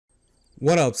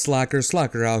What up, Slacker?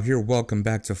 Slacker out here. Welcome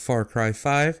back to Far Cry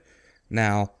 5.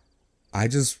 Now, I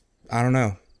don't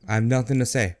know. I have nothing to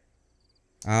say.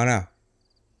 I don't know.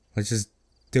 Let's just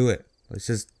do it. Let's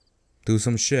just do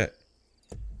some shit.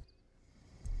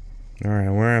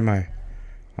 Alright, where am I?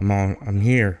 I'm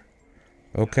here.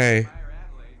 Okay.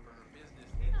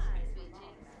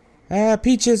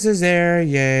 Peaches is there.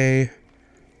 Yay.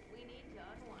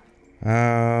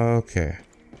 Okay.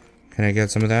 Can I get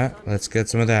some of that? Let's get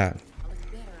some of that.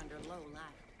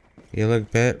 You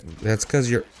look bit. It's cause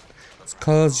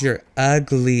you're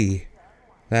ugly.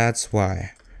 That's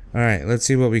why. Alright, let's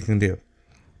see what we can do.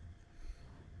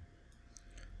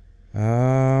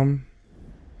 Huh.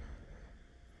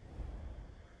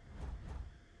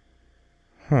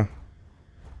 I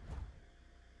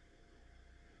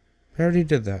already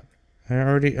did that. I'm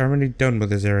already done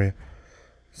with this area.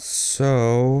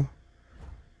 So,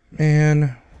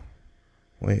 man,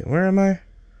 wait, where am I?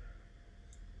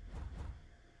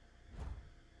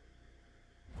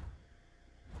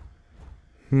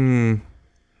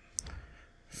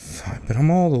 But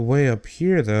I'm all the way up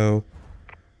here, though.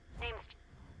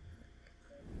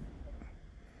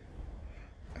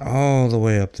 All the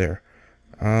way up there.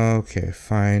 Okay,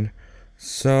 fine.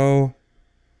 So,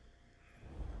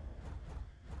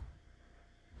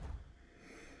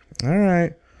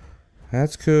 alright.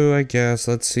 That's cool, I guess.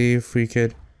 Let's see if we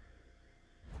could...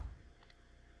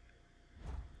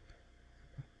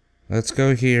 Let's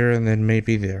go here and then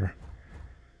maybe there.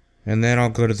 And then I'll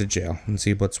go to the jail and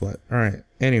see what's what. Alright,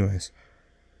 anyways.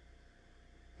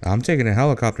 I'm taking a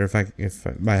helicopter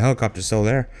if my helicopter's still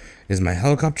there. Is my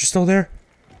helicopter still there?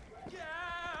 Yeah,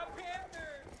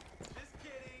 Panther! Just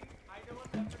kidding. I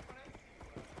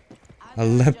know A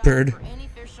leopard. For any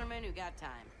fisherman who got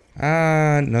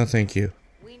time. No thank you.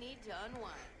 We need to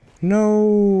unwind.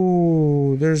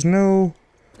 No, there's no...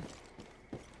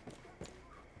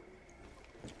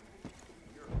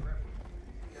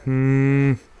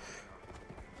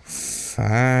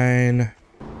 Fine.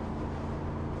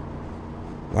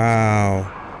 Wow.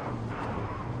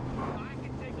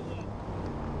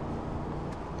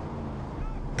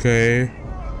 Okay.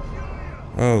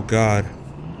 Oh God.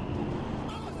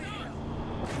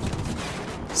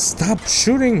 Stop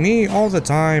shooting me all the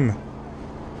time.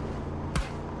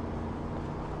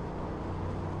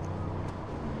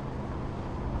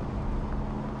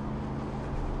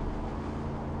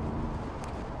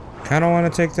 Kinda wanna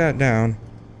take that down.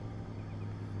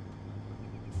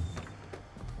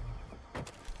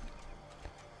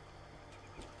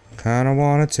 Kinda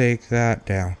wanna take that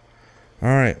down.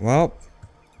 Alright, well.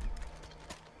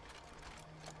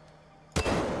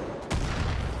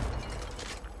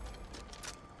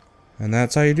 And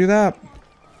that's how you do that.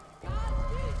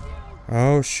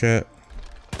 Oh shit.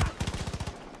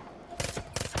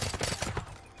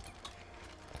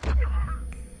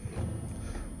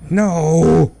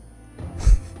 No!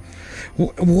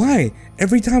 Why?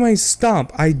 Every time I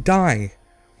stomp, I die.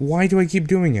 Why do I keep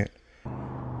doing it?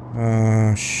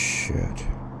 Shit.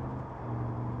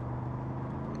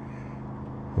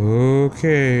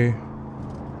 Okay.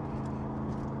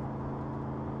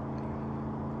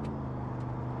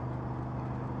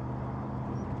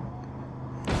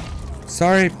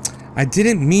 Sorry, I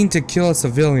didn't mean to kill a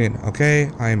civilian, okay?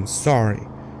 I'm sorry.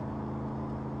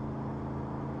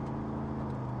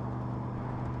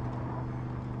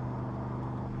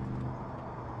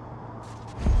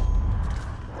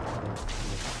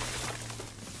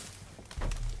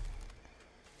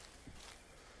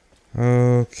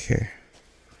 Okay.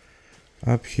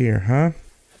 Up here, huh?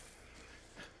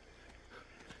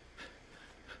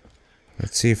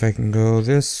 Let's see if I can go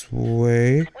this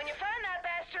way. When you find that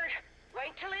bastard,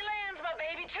 wait till he lands, my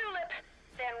baby tulip.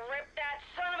 Then rip that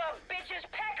son of a bitch's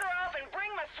pecker off and bring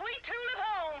my sweet tulip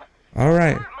home.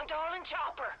 Alright. My darling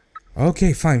chopper.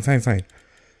 Okay, fine.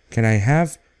 Can I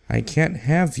have... I can't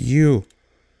have you.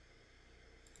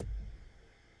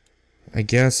 I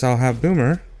guess I'll have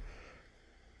Boomer.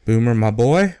 Boomer, my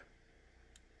boy.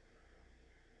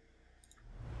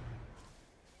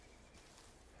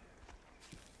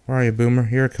 Where are you, Boomer?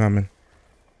 You're coming.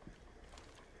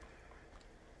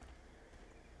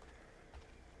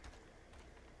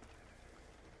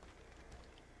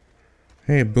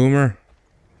 Hey, Boomer.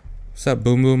 What's up,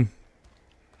 Boom Boom?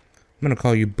 I'm gonna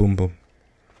call you Boom Boom.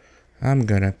 I'm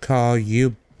gonna call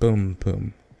you Boom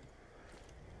Boom.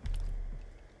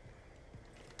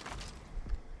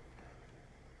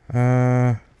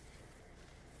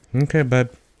 Okay, bud.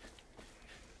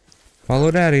 Follow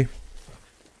Daddy.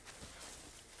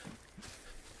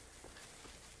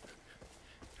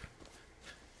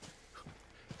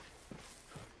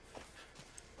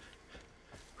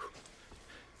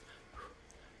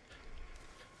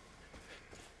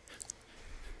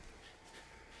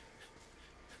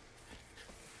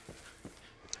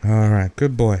 Alright,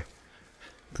 good boy.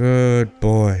 Good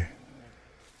boy.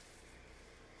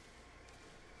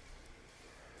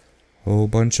 Whole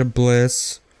bunch of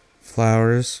bliss.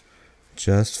 Flowers.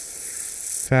 Just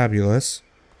fabulous.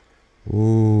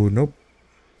 Ooh, nope.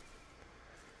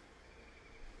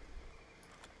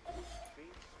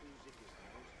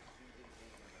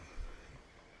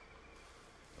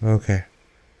 Okay.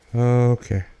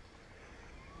 Okay.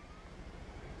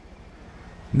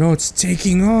 No, it's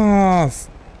taking off!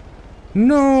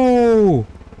 No!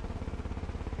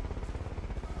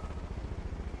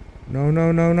 No,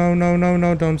 no, no, no, no, no,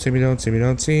 no, don't see me, don't see me,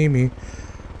 don't see me.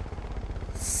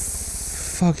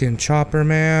 Fucking chopper,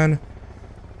 man.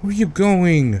 Where are you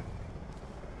going?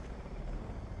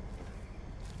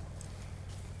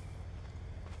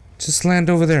 Just land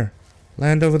over there.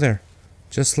 Land over there.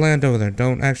 Just land over there.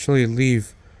 Don't actually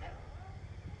leave.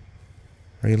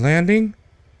 Are you landing?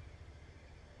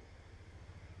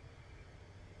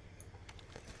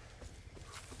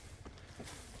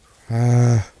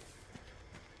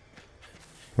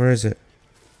 Where is it?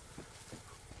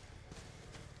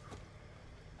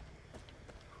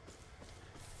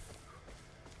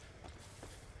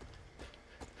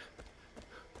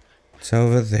 It's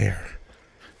over there.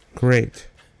 Great.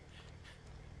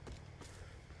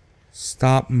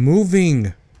 Stop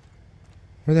moving.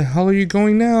 Where the hell are you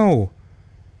going now?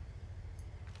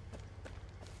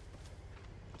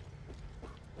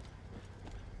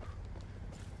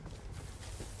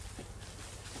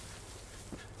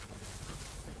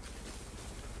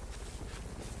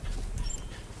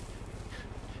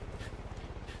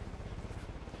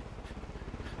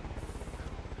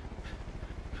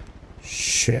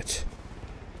 Shit.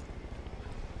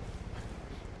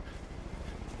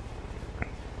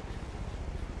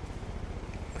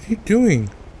 What are you doing?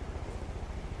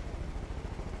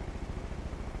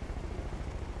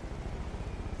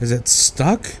 Is it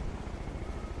stuck?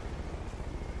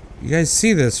 You guys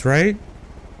see this, right?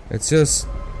 It's just...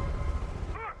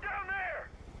 Look down there!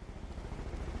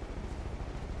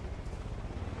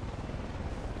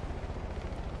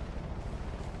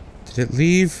 Did it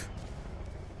leave?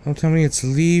 Don't tell me it's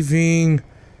leaving.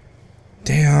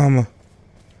 Damn.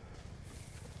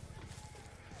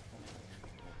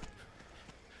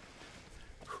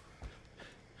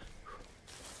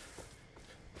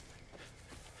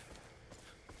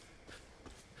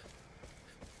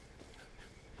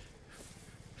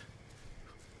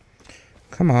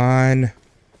 Come on.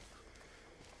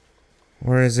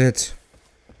 Where is it?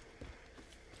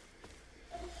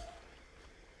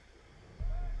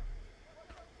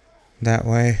 That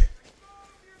way.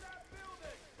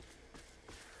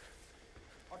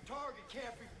 Our target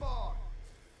can't be far.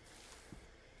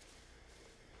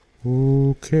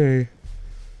 Okay.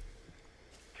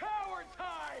 Coward's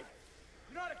hide!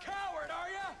 You're not a coward, are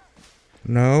ya?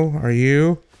 No, are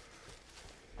you?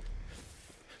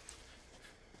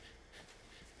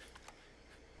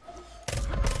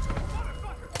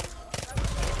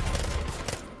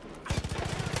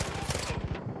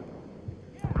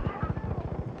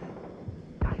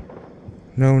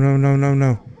 No, no, no, no,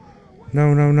 no.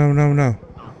 No, no, no, no, no.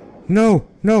 No,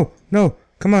 no, no.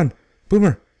 Come on.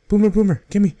 Boomer. Boomer, Boomer.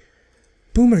 Give me.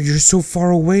 Boomer, you're so far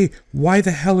away. Why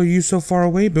the hell are you so far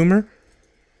away, Boomer?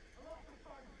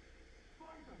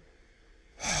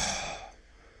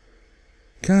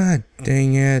 God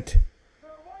dang it.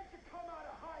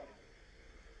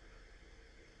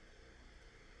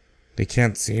 They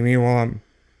can't see me while I'm...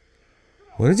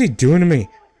 What is he doing to me?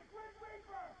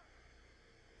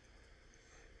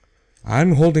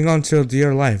 I'm holding on to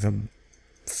dear life.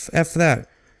 F that.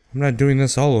 I'm not doing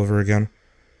this all over again.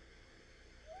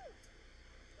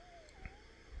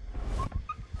 I'm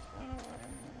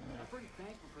pretty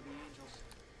thankful for the angels.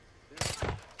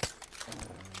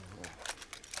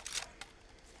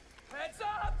 Heads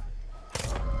up!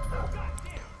 Oh,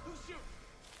 goddamn! Who's shooting?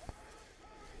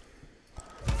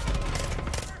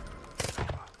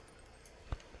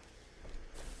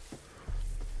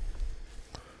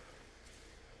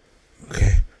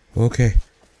 Okay. Okay.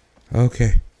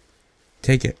 Okay.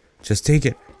 Take it. Just take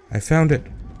it. I found it.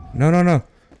 No, no, no.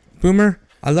 Boomer,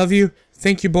 I love you.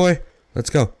 Thank you, boy. Let's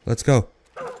go. Let's go.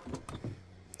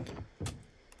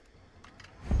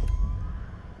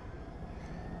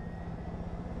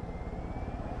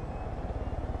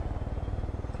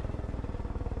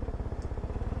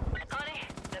 Honey,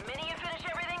 the minute you finish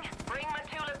everything, bring my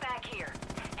tulip back here.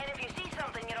 And if you see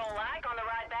something you don't like on the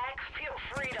ride back, feel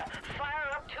free to fire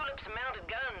up Tulip's mounted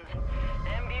guns.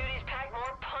 Them beauties pack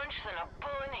more punch than a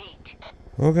bull in heat.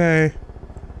 Okay.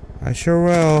 I sure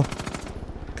will.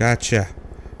 Gotcha.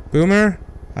 Boomer,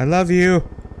 I love you.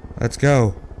 Let's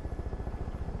go.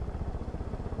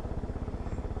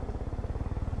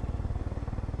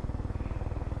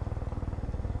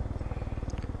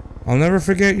 I'll never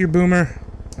forget you, Boomer.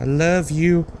 I love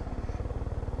you.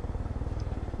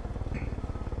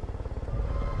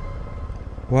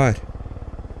 What?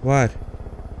 What?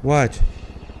 What?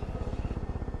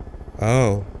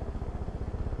 Oh.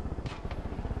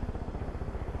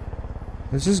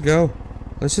 Let's just go.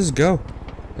 Let's just go.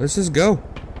 Let's just go.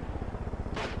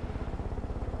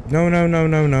 No, no, no,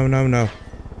 no, no, no, no.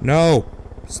 No!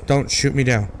 Don't shoot me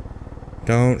down.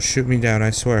 Don't shoot me down,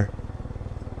 I swear.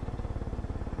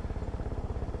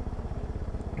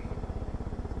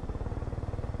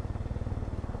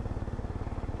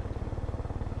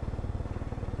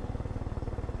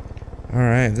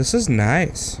 Alright, this is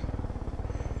nice.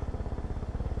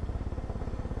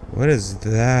 What is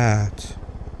that?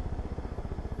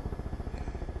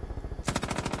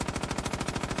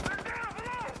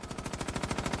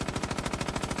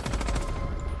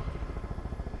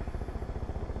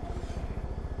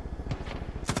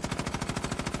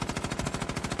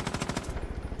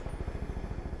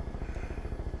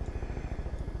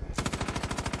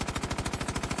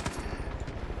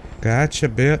 Gotcha,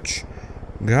 bitch.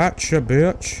 Gotcha,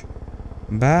 bitch.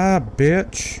 Bye,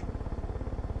 bitch.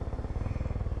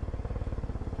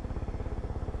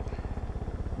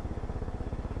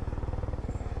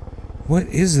 What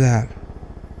is that?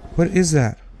 What is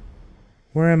that?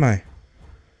 Where am I?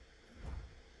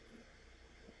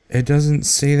 It doesn't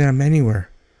say that I'm anywhere.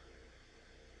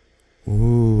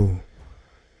 Ooh.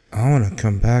 I want to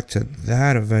come back to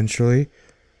that eventually.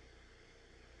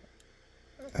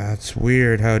 That's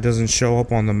weird how it doesn't show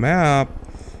up on the map.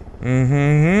 I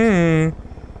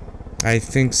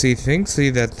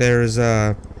thinksy that there's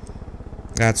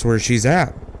that's where she's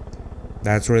at.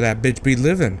 That's where that bitch be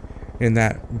living. In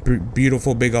that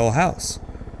beautiful big old house.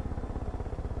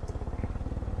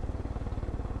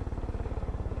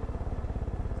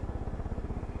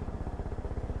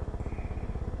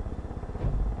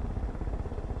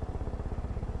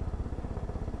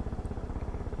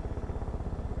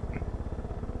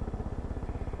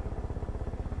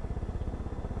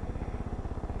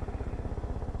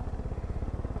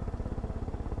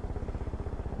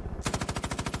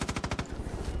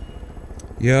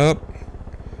 Yup.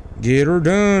 Get her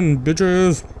done,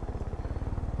 bitches.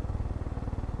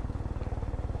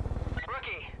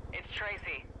 Rookie, it's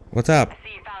Tracy. What's up? I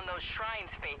see you found those shrines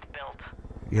Faith built.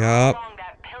 Yup. Along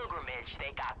that pilgrimage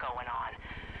they got going on.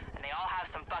 And they all have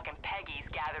some fucking Peggies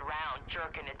gathered round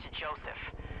jerking it to Joseph.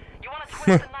 You want to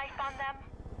twist the knife on them?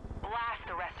 Blast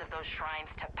the rest of those shrines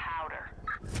to powder.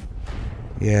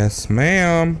 Yes,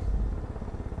 ma'am.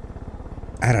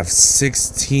 Out of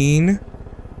 16?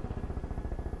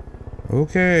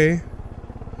 Okay.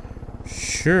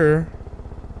 Sure.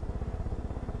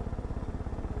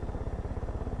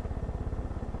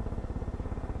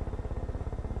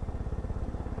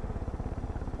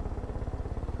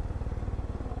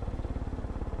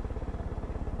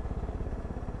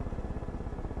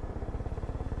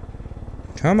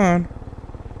 Come on.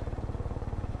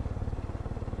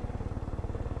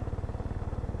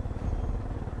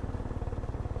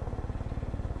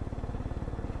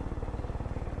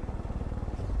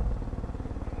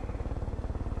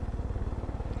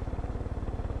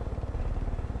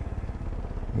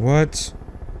 What?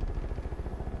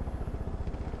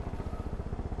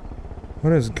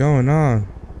 What is going on?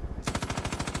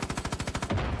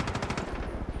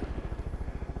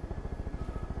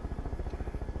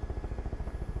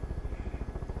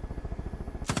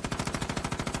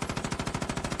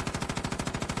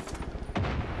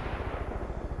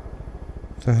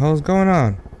 What the hell's going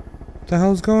on? What the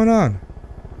hell's going on?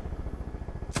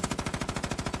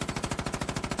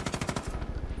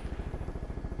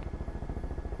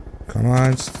 Come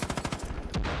on.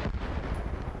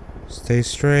 Stay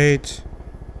straight.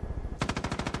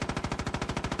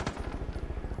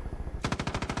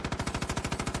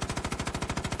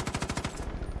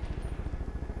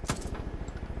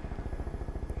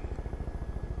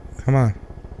 Come on.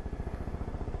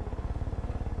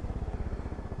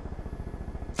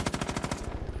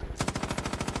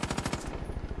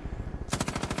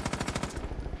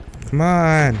 Come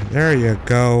on. There you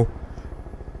go.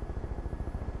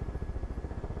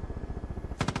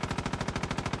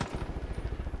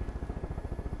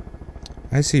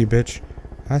 I see you, bitch.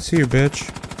 I see you, bitch.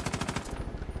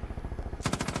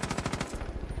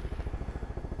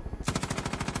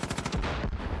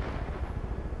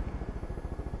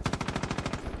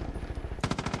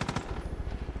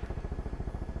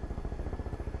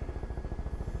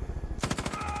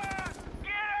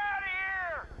 Get out of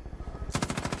here!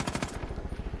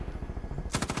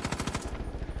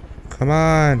 Come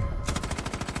on.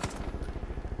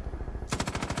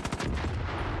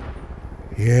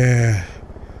 Yeah.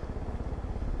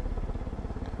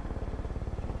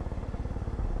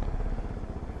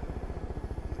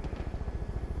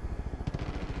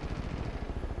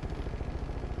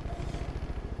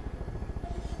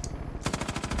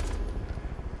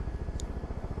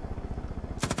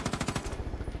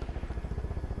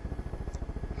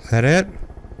 That it?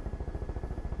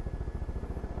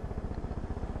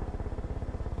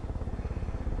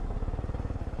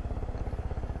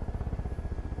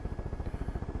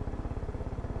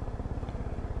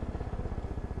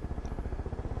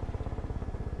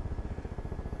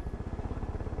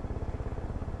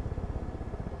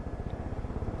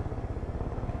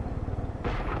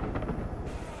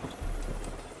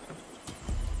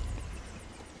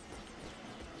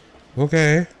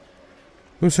 Okay.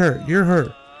 Who's hurt? You're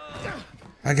hurt.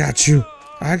 I got you.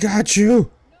 I got you.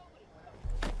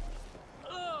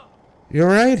 You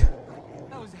alright?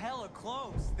 That was hella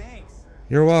close. Thanks.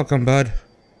 You're welcome, bud.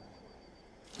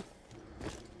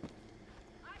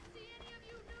 I see any of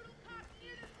you noodle cops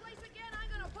near this place again, I'm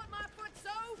gonna put my foot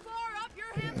so far up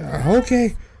your hamster.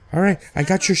 Okay. Alright. I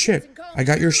got your shit. I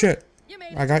got your shit.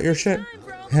 I got your shit.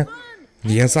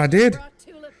 Yes, I did. Brought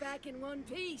Tulip back in one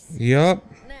piece. Yup.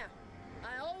 Now,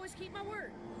 I always keep my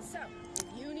word. So,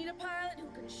 if you need a pilot who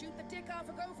can shoot the dick off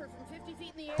a gopher from 50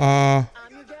 feet in the air,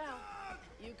 I'm your gal.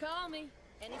 You call me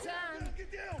anytime.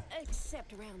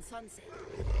 Except around sunset.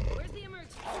 Where's the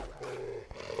emergency?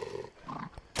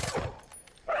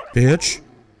 Bitch.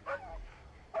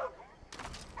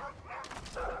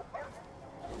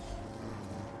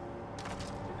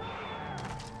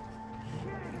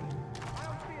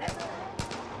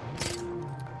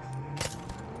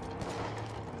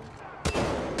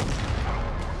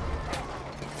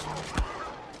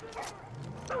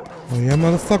 Oh yeah,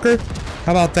 motherfucker?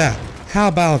 How about that? How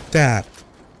about that?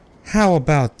 How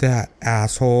about that,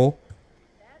 asshole?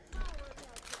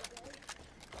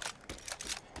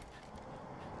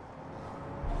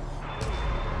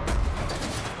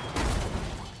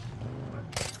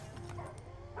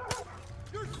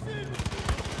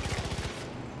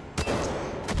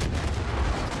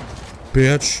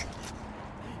 Bitch.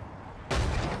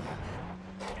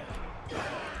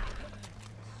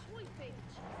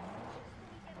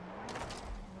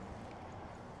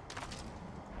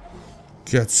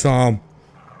 Get some.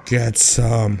 Get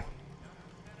some.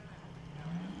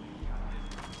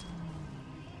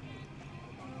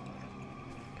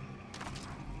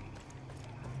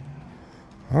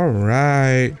 All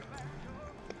right.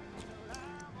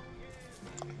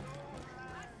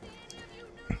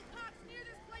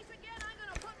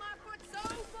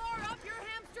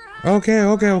 Okay,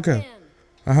 okay, okay.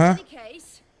 Uh-huh. In any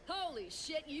case, holy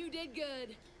shit, you did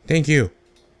good. Thank you.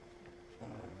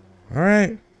 All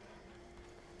right.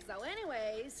 So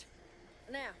anyways,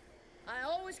 now, I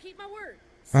always keep my word.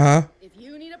 Uh-huh. If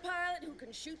you need a pilot who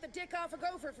can shoot the dick off a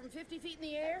gopher from 50 feet in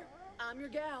the air, I'm your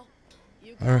gal.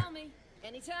 You call me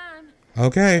anytime.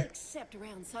 Okay. Except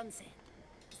around sunset.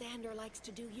 Xander likes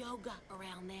to do yoga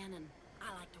around then, and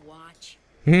I like to watch.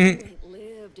 You ain't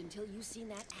lived until you seen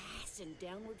that ass and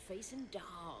downward facing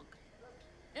dog.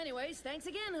 Anyways, thanks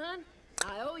again, hon.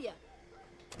 I owe ya.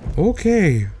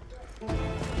 Okay.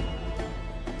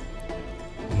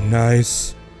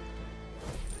 Nice.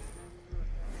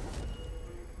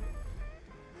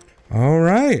 All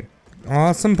right.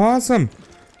 Awesome possum.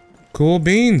 Cool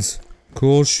beans.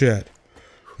 Cool shit.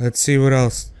 Let's see what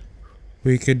else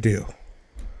we could do.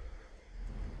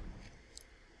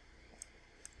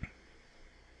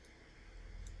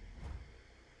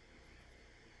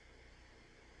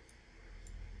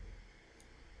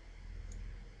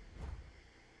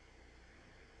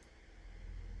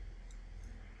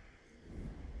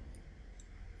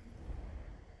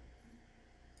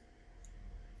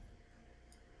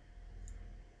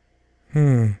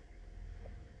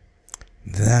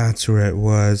 That's where it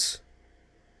was.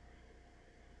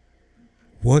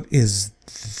 What is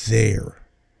there?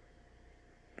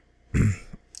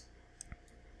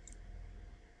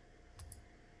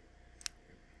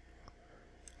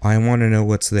 I want to know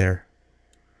what's there.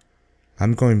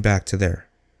 I'm going back to there.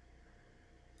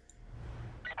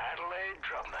 Adelaide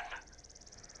Drummond.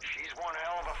 She's one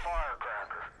hell of a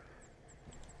firecracker.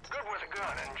 Good with a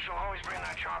gun, and she'll always bring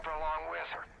that chopper along with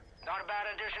her. Not a bad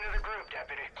addition to the group,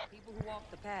 Deputy. People who walk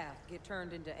the path get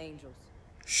turned into angels.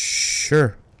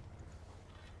 Sure.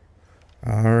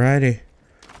 Alrighty.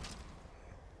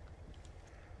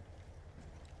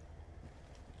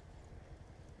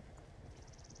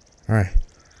 Alright.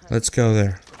 Let's go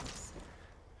there.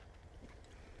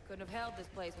 Couldn't have held this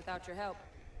place without your help.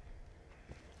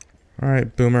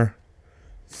 Alright, Boomer.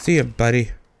 See ya,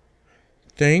 buddy.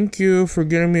 Thank you for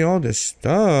getting me all this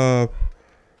stuff.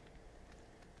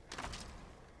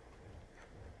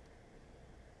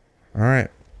 Alright.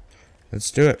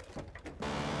 Let's do it.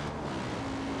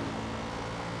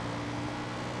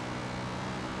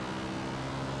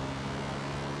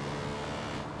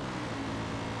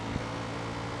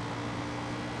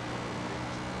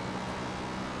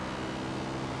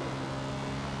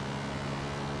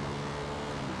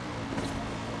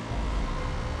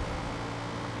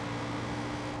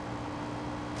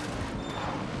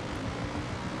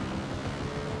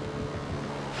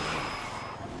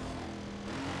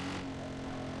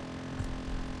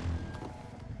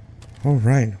 All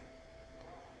right.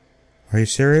 Are you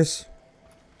serious?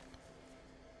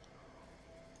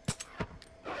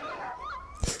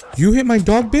 You hit my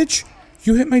dog, bitch?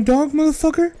 You hit my dog,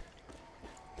 motherfucker?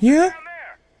 Yeah?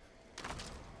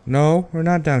 No, we're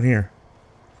not down here.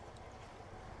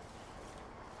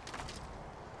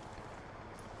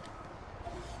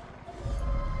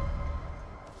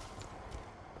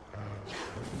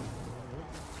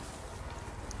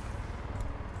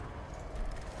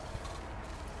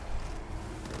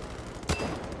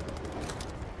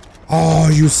 Oh,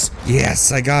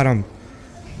 yes, I got him.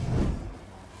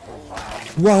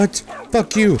 What?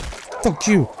 Fuck you. Fuck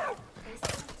you.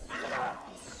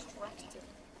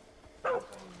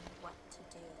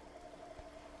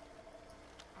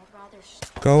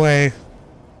 Go away.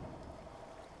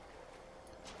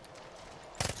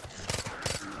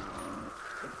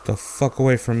 The fuck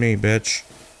away from me, bitch.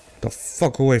 The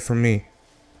fuck away from me.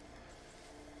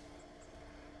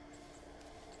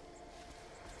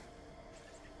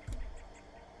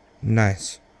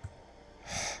 Nice.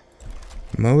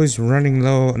 I'm always running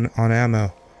low on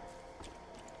ammo.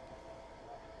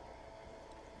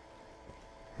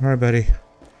 Alright, buddy.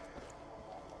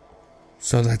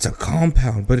 So that's a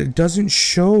compound, but it doesn't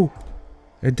show.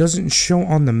 It doesn't show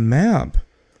on the map.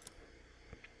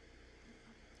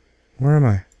 Where am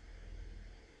I?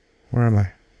 Where am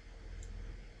I?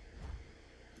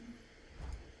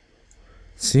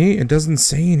 See? It doesn't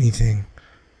say anything.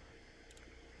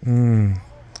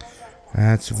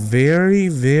 That's very,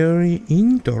 very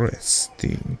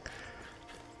interesting.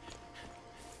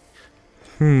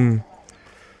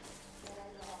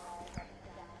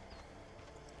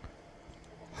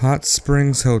 Hot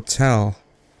Springs Hotel.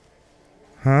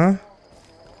 Huh?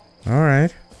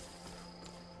 Alright.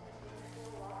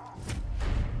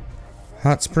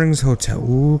 Hot Springs Hotel.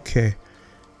 Okay.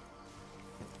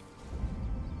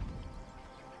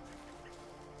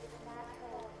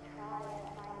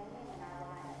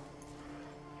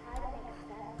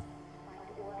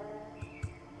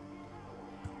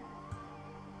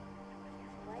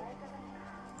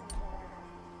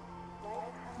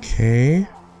 Okay.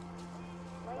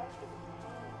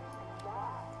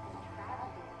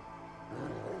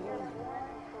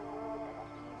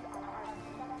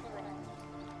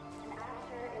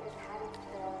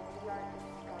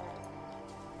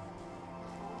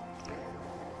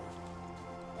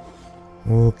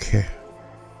 Okay.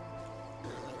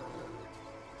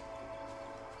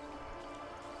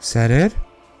 Is that it?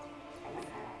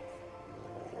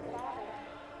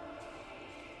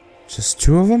 Just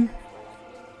two of them?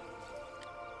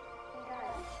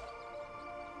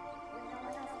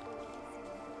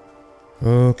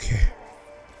 Okay.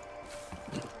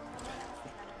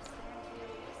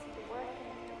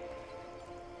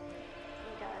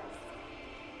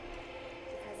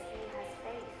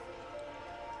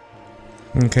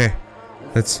 Okay.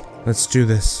 Let's do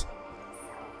this.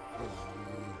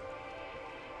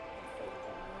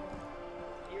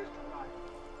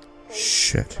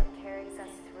 Shit.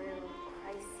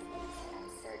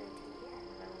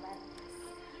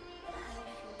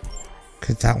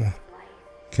 Get that one.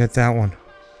 Get that one.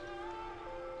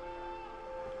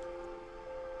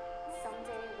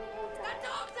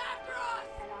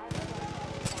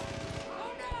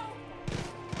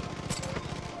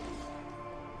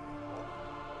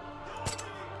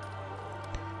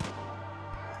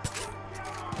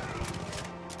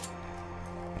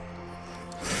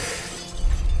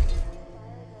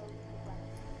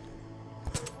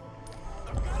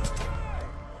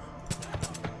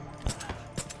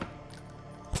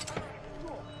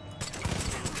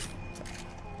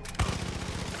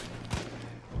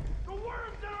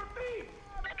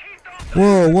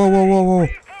 Whoa, whoa, whoa, whoa, whoa.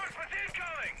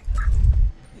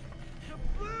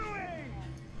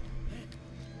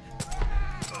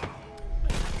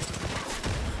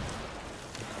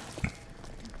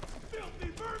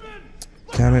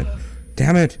 Damn it.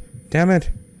 Damn it. Damn it.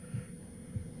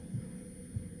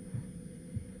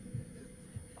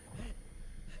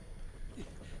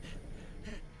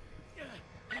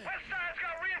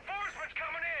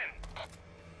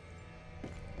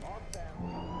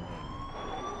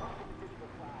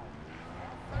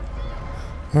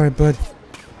 All right, bud.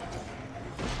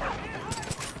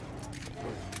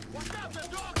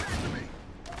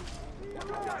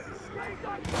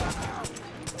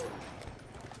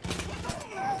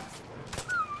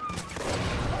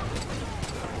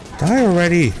 Die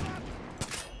already.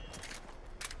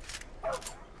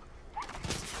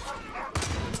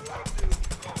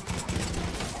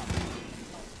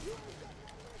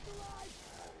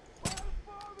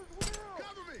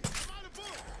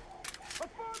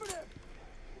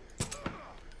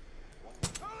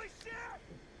 Holy shit!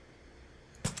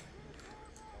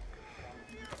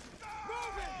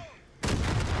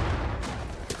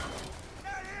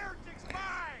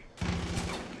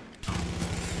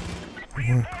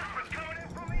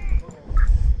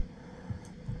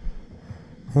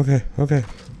 Okay, okay.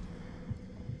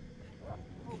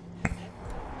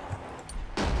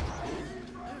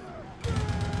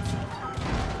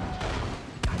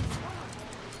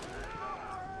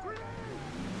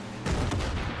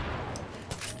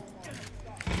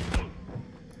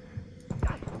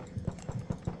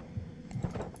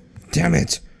 Damn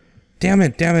it! Damn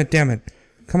it, damn it, damn it.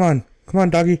 Come on, come on,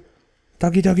 doggy.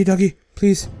 Doggy, doggy, doggy,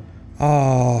 please.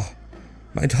 Oh,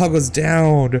 my dog was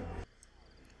down.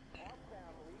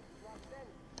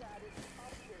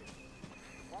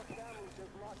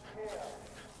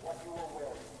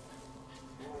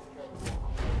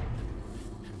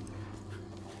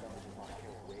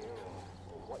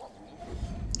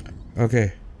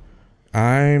 Okay,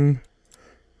 I'm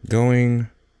going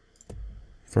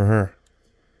for her.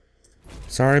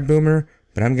 Sorry, Boomer,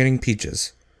 but I'm getting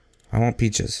peaches. I want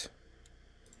peaches.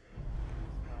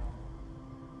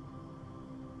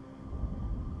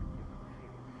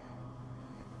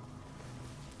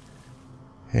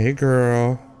 Hey,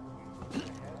 girl.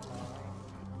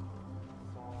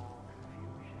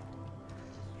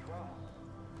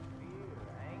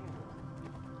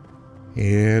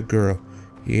 Yeah, girl.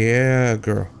 Yeah,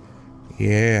 girl.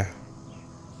 Yeah.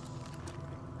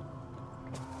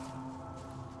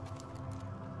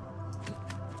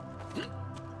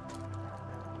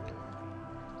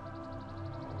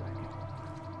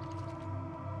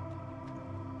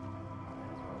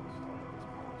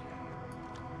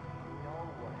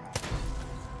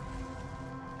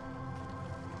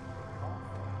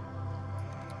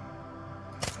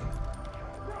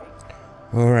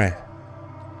 All right.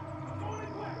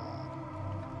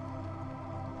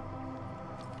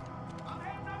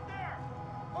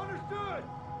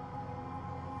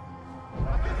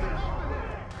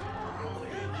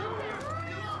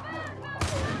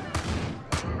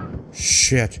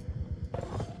 Shit.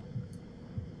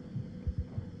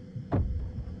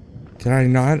 Did I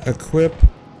not equip?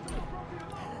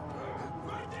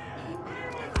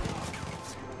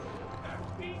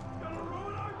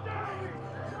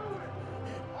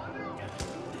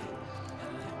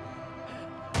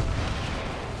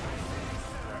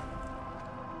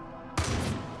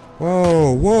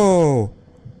 Whoa, whoa.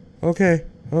 Okay,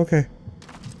 okay.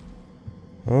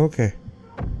 Okay.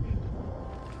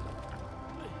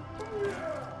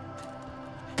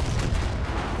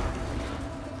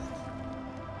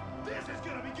 This is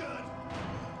gonna be good.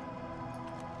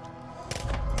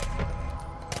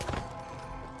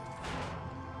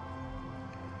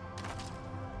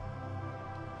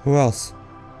 Who else?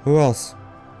 Who else?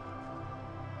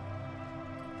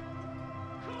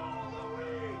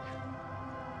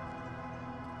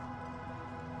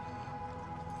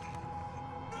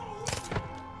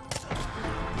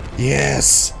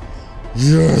 Yes!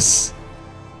 Yes!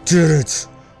 Did it!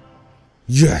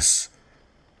 Yes!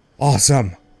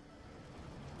 Awesome!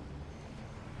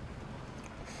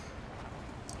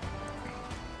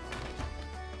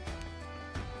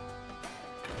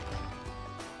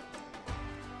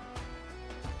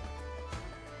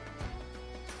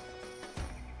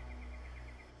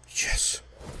 Yes!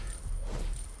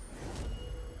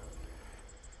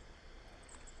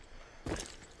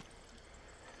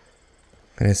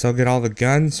 Can I still get all the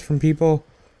guns from people?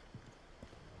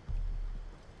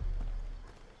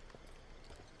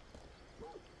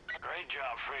 Great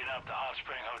job freeing up the Hot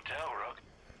Spring Hotel, Rook.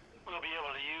 We'll be able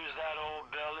to use that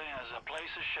old building as a place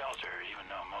of shelter, even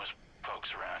though most folks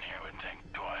around here would think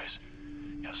twice.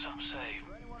 You know, some say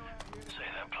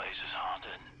that place is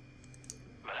haunted.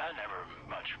 But I never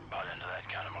much bought into that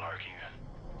kind of malarkey.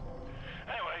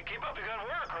 Anyway, keep up the good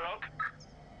work, Rook.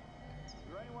 Is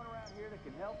there anyone around here that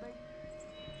can help me?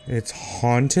 It's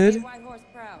haunted? White Horse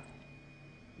proud.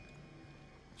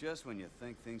 Just when you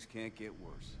think things can't get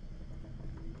worse.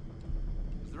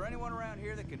 Is there anyone around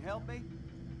here that can help me?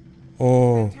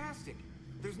 Oh. Fantastic.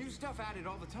 There's new stuff added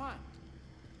all the time.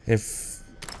 If...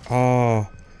 Oh.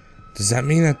 Does that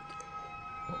mean that...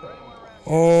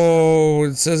 Oh,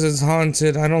 it says it's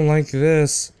haunted. I don't like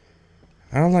this.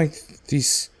 I don't like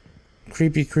these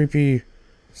creepy, creepy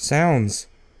sounds.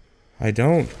 I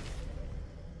don't.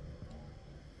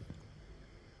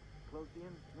 Close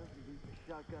in, let's use the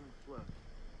shotgun and slow.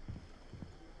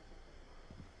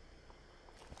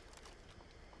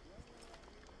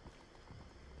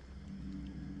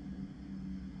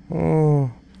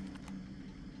 Oh.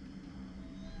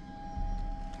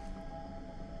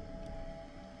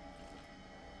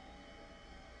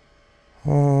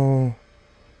 Oh.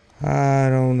 I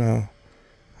don't know.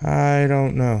 I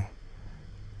don't know.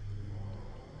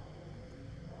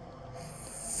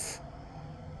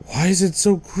 Why is it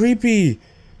so creepy?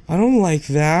 I don't like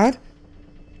that.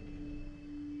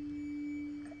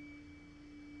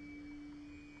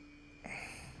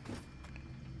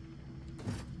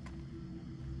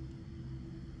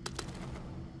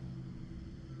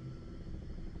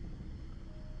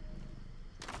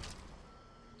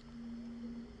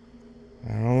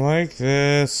 I don't like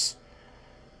this.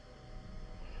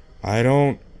 I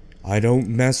don't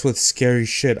mess with scary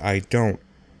shit. I don't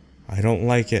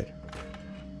like it.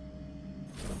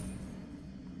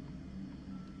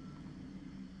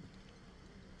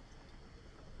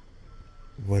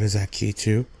 What is that key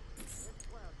to?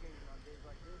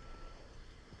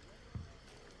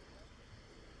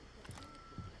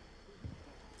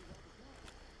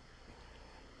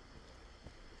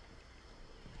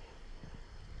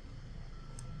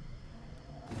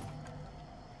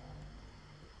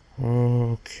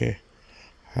 Okay.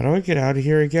 How do I get out of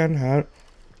here again? I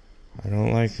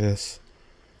don't like this.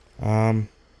 I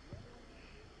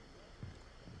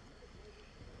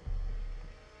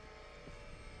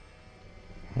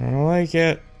don't like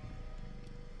it.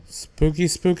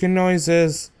 Spooky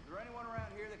noises. Is there anyone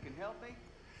around here that can help me? Is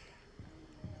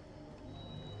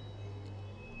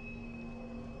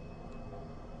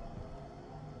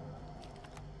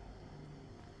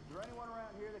there anyone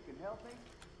around here that can help me?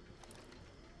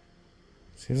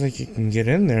 Seems like you can get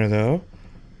in there though.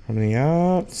 From the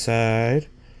outside.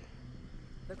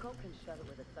 The coke can shut it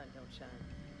where the sun don't shine.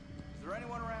 Is there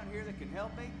anyone around here that can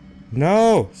help me?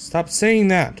 No! Stop saying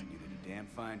that! You did a damn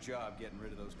fine job getting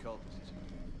rid of those cultists.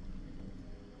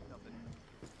 Nothing.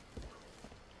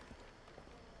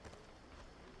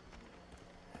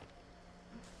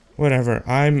 Whatever.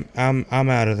 I'm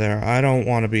out of there. I don't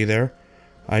want to be there.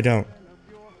 I don't.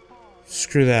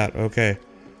 Screw that. Okay.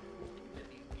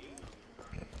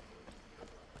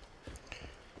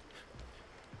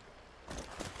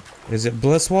 Is it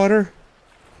bliss water?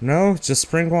 No, just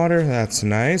spring water. That's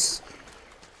nice.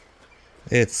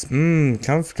 It's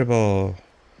comfortable.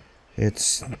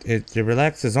 It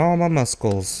relaxes all my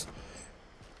muscles.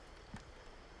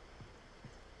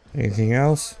 Anything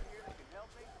else?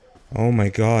 Oh my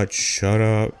god, shut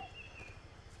up.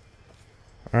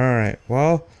 Alright,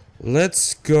 well,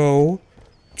 let's go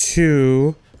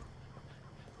to...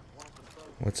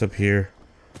 What's up here?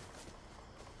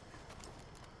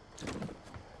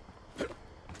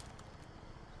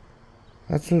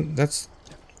 Is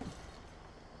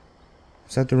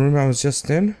that the room I was just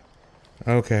in?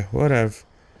 Okay, whatever.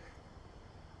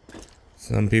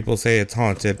 Some people say it's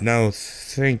haunted. No,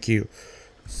 thank you.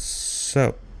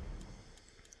 So,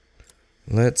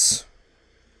 let's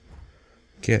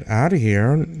get out of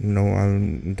here. No, I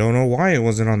don't know why it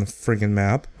wasn't on the friggin'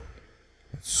 map.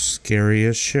 That's scary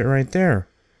as shit right there.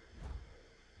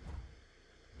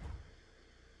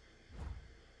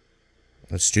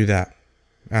 Let's do that.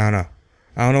 I don't know.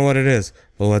 I don't know what it is,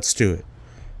 but let's do it.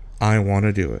 I want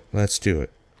to do it. Let's do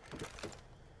it.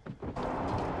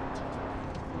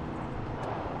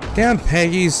 Damn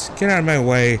Peggies, get out of my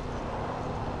way.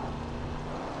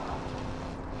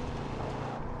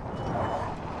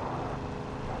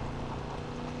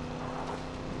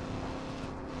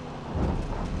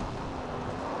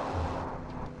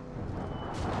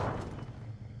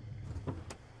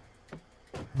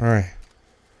 All right.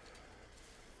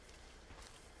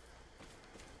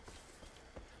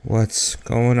 What's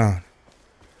going on?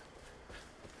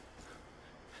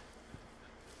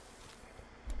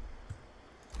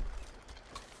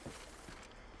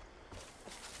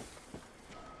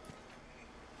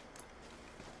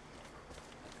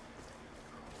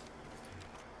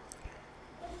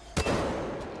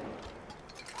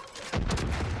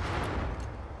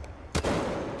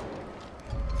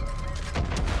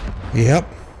 Yep.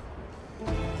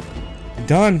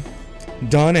 Done.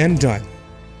 Done and done.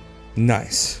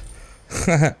 Nice.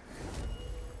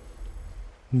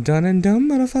 Done and done,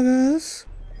 motherfuckers.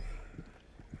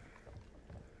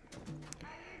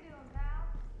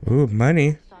 Ooh,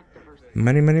 money.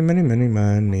 Money, money, money, money,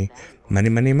 money. Money,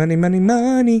 money, money, money,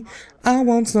 money. I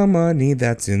want some money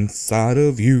that's inside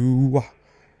of you.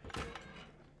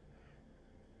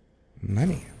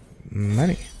 Money.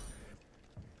 Money.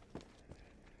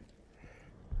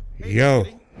 Yo,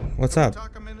 what's up?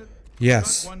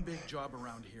 Yes. One big job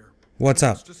around here. What's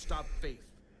up? To stop Faith.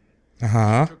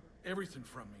 Uh-huh. Took everything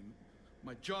from me.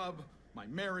 My job, my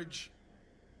marriage,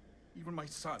 even my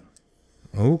son.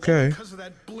 Okay. Because of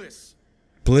that bliss.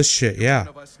 Bliss shit, yeah. One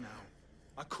of us now.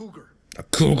 A cougar. A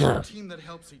cougar. A team that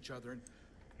helps each other. And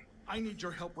I need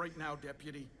your help right now,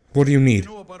 Deputy. What do you need?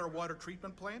 You know about our water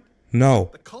treatment plant? No.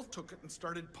 The cult took it and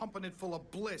started pumping it full of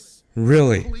bliss.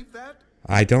 Really? You believe that?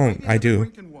 I don't. I do.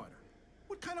 Drinking water.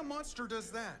 What kind of monster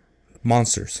does that?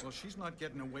 monsters. Well, she's not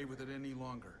getting away with it any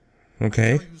longer.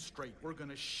 Okay. Tell you straight, we're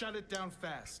gonna shut it down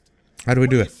fast. How do we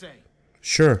do What it? do you say?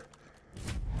 Sure.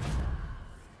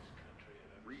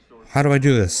 How do I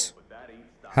do this?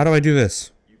 How do I do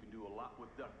this?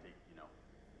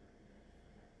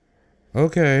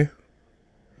 Okay.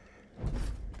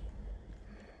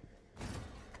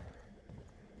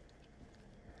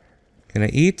 Can I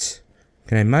eat?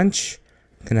 Can I munch?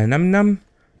 Can I num num?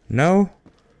 No.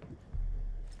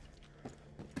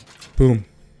 Boom.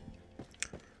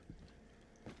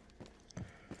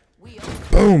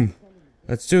 Boom.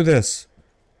 Let's do this.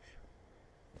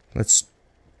 Let's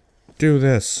do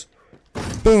this.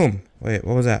 Boom. Wait,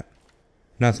 what was that?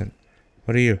 Nothing.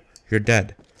 What are you? You're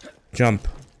dead. Jump.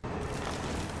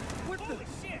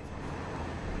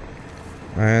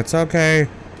 It's okay.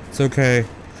 It's okay.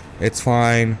 It's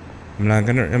fine. I'm not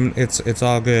gonna. It's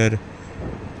all good.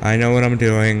 I know what I'm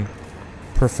doing.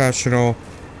 Professional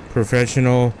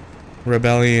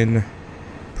rebellion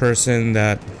person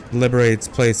that liberates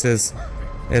places.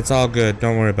 It's all good.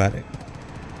 Don't worry about it.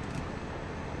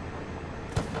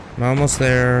 I'm almost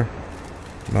there.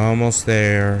 I'm almost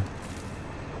there.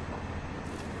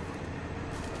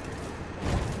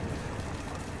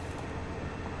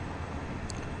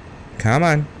 Come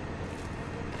on.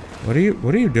 What are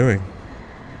you doing?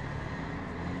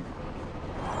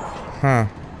 Huh.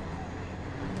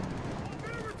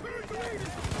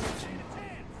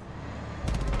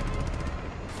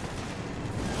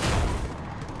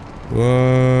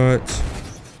 What?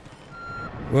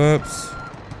 Whoops.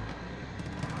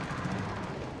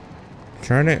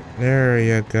 Turn it. There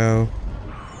you go.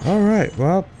 Alright,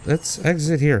 well, let's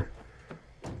exit here.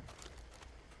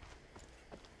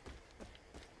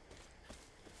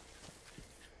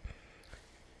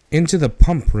 Into the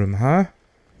pump room, huh?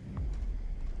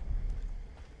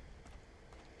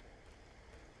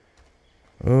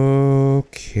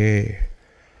 Okay.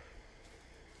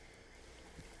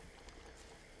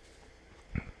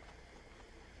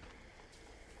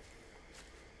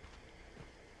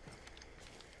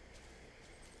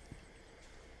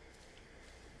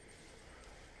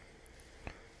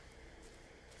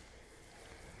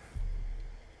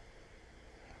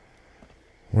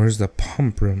 Where's the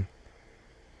pump room?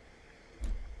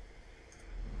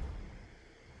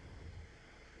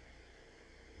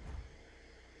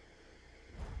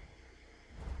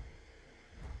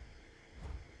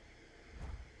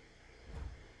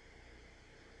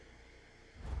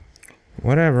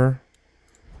 Whatever.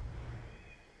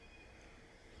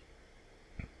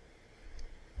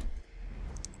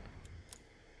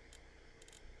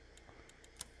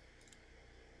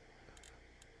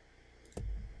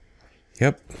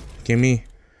 Yep. Gimme.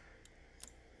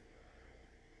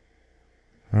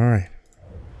 Alright.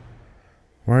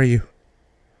 Where are you?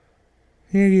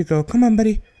 Here you go. Come on,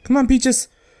 buddy. Come on, Peaches.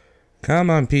 Come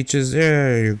on, Peaches.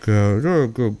 There you go. Oh,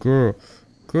 good girl.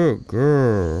 Good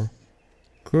girl.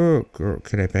 Good girl.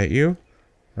 Can I pet you?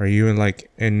 Are you in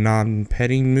like a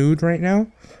non-petting mood right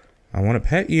now? I want to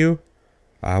pet you.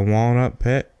 I want to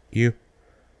pet you.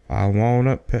 I want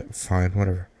to pet. Fine,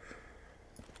 whatever.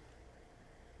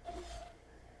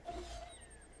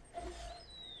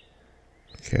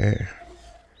 Okay.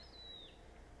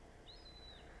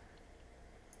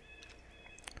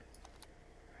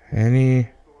 Any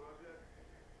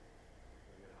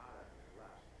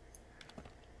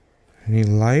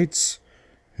lights?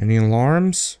 Any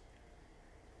alarms?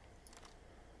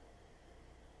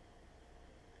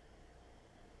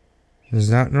 Is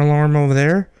that an alarm over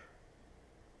there?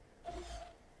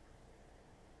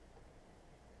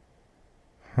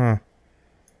 Huh.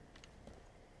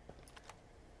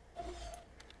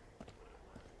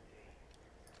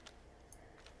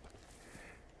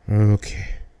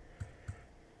 Okay.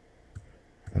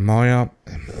 Am I up?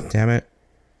 Damn it.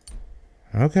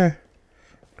 Okay.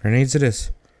 Grenades it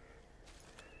is.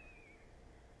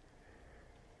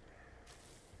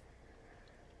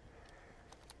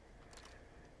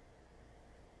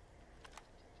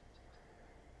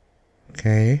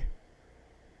 Okay.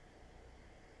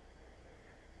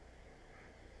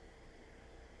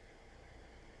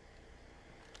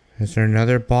 Is there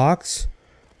another box?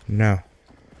 No.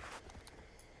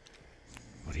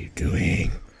 What are you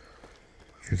doing?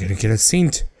 You're gonna get a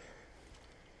saint.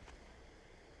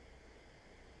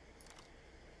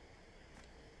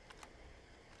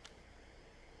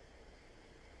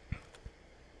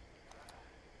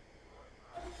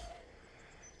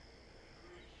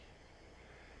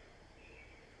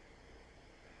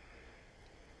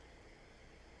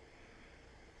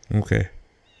 Okay.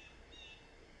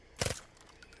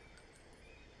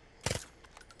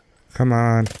 Come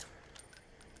on.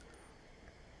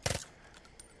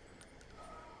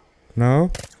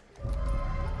 No?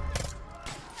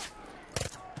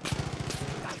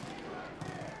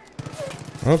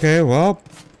 Okay, well.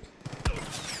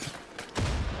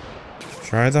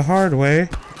 Try the hard way.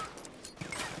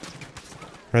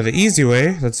 Or the easy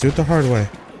way. Let's do it the hard way.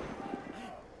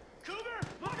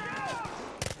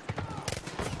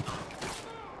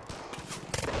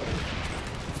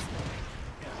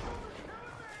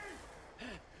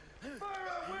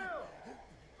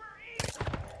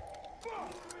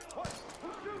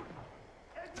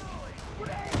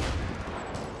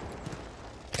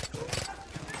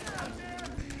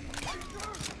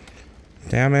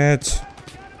 Damn it.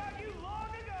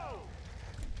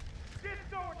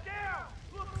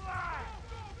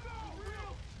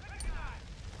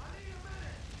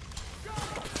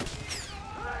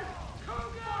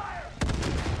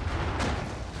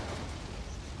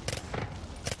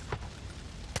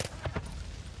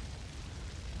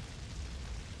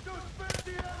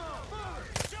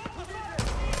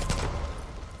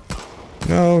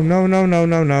 No, no, no, no,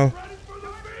 no, no.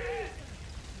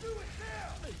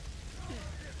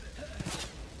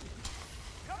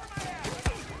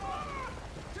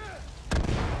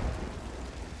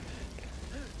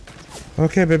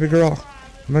 Okay, baby girl.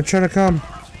 I'm gonna try to come.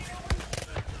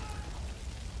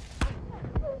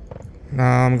 No,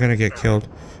 I'm gonna get killed.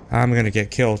 I'm gonna get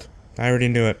killed. I already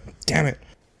knew it. Damn it.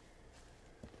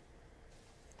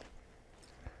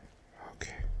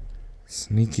 Okay.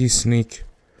 Sneaky sneak.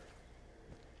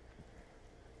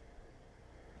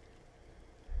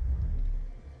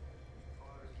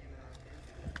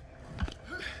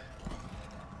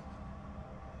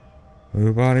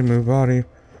 Move body, move body.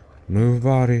 Move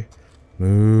body.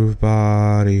 Move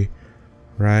body.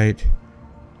 Right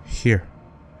here.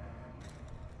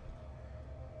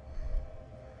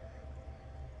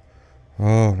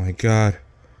 Oh my god.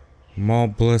 I'm all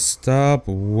blessed up.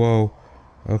 Whoa.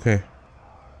 Okay.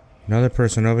 Another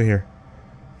person over here.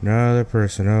 Another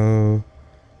person. Oh.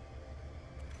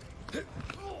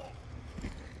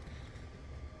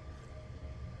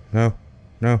 No.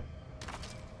 No.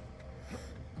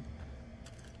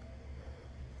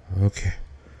 Okay.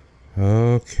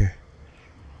 Okay.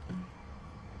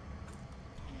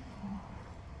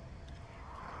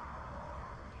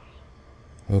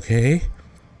 Okay.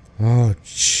 Oh,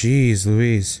 jeez,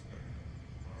 Louise.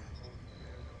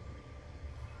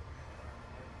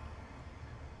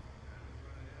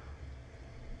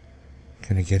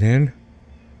 Can I get in?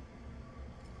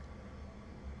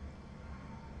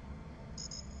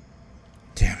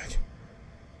 Damn it.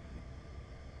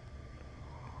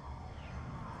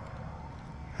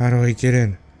 How do I get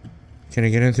in? Can I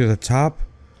get in through the top?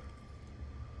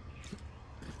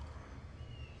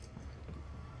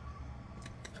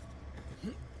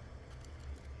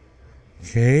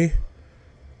 Okay.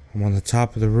 I'm on the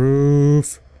top of the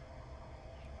roof.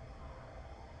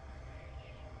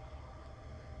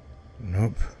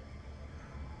 Nope.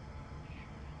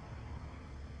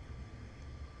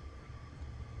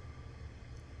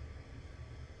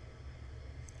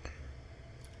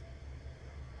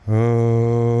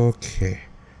 Okay.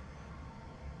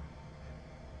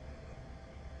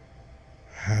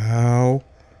 How?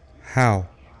 How?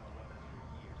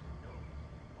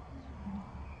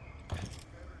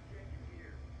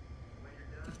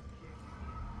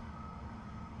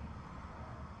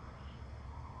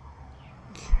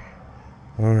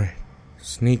 Alright.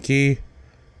 Sneaky.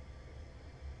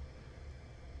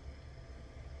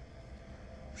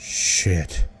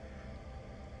 Shit.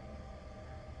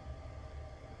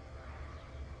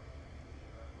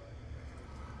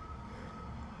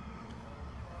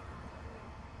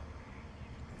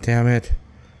 Damn it.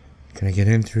 Can I get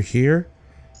in through here?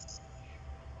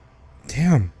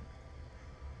 Damn.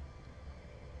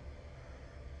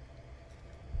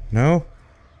 No?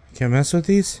 Can't mess with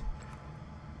these?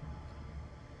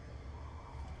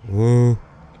 Whoa.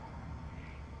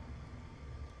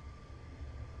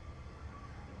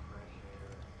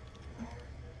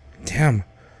 Damn.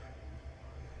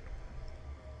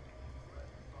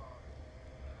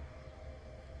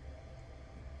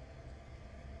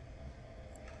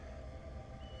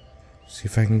 See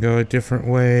if I can go a different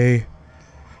way.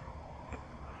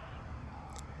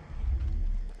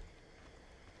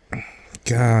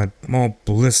 God, I'm all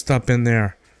blissed up in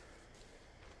there.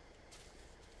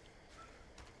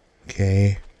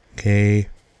 Okay, okay.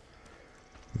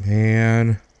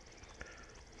 Man.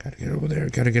 Gotta get over there,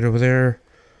 gotta get over there.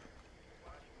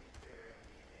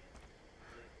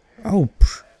 Oh,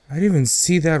 I didn't even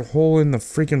see that hole in the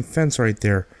freaking fence right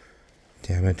there.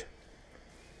 Damn it.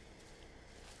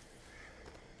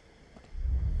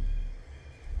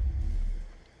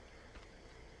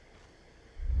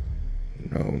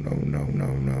 No, no,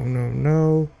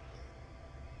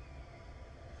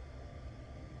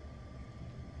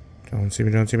 Don't see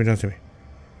me, don't see me, don't see me.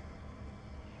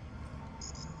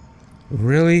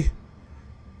 Really?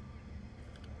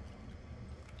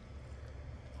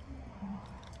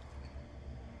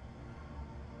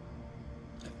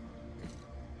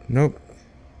 Nope.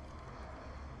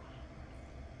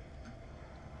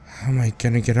 How am I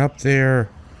gonna get up there?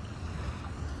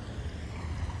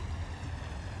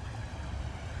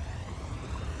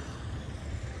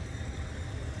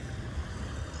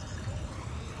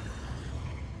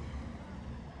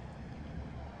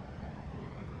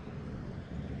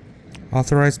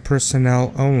 Authorized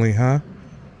personnel only, huh?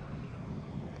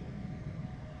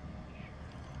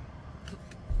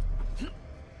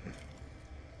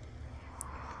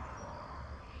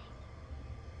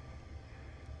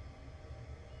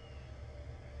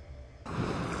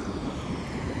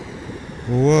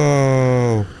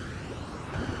 Whoa.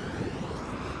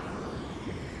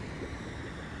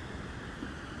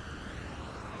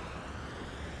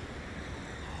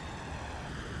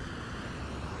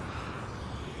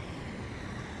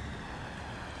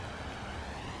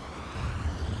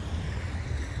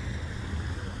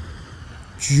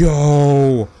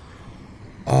 Yo.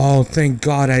 Oh, thank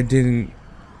God I didn't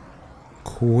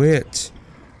quit.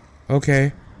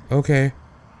 Okay. Okay.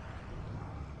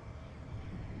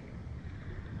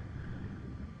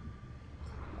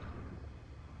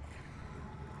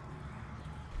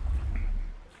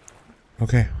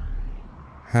 Okay.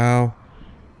 How?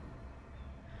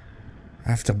 I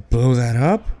have to blow that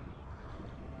up?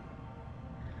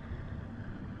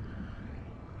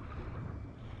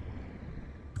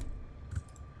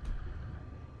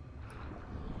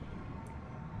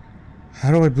 How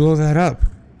do I blow that up?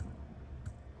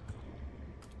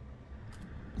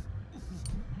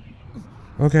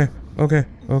 Okay, okay,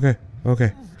 okay,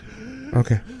 okay,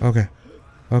 okay, okay,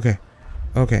 okay,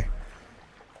 okay.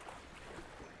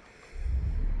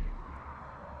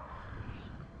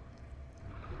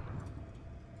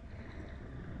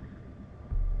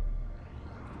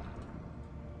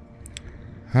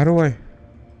 How do I?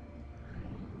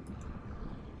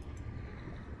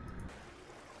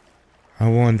 I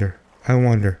wonder. I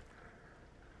wonder.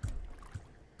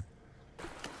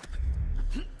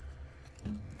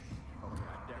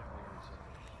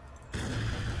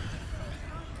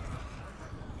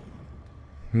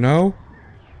 No?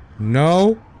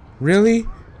 No? Really?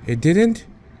 It didn't?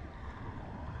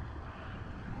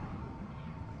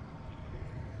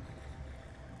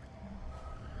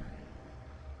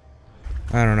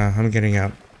 I don't know. I'm getting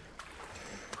out.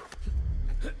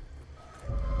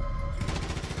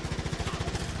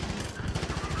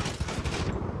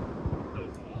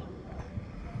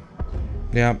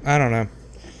 Yeah, I don't know.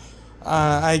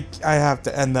 I have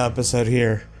to end the episode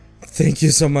here. Thank you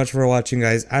so much for watching,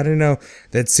 guys. I don't know.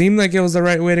 That seemed like it was the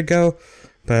right way to go,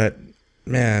 but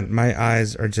man, my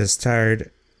eyes are just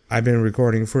tired. I've been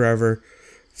recording forever.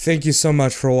 Thank you so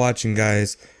much for watching,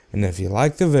 guys. And if you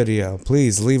like the video,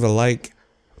 please leave a like,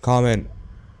 comment,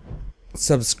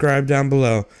 subscribe down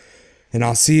below, and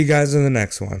I'll see you guys in the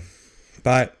next one.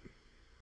 Bye.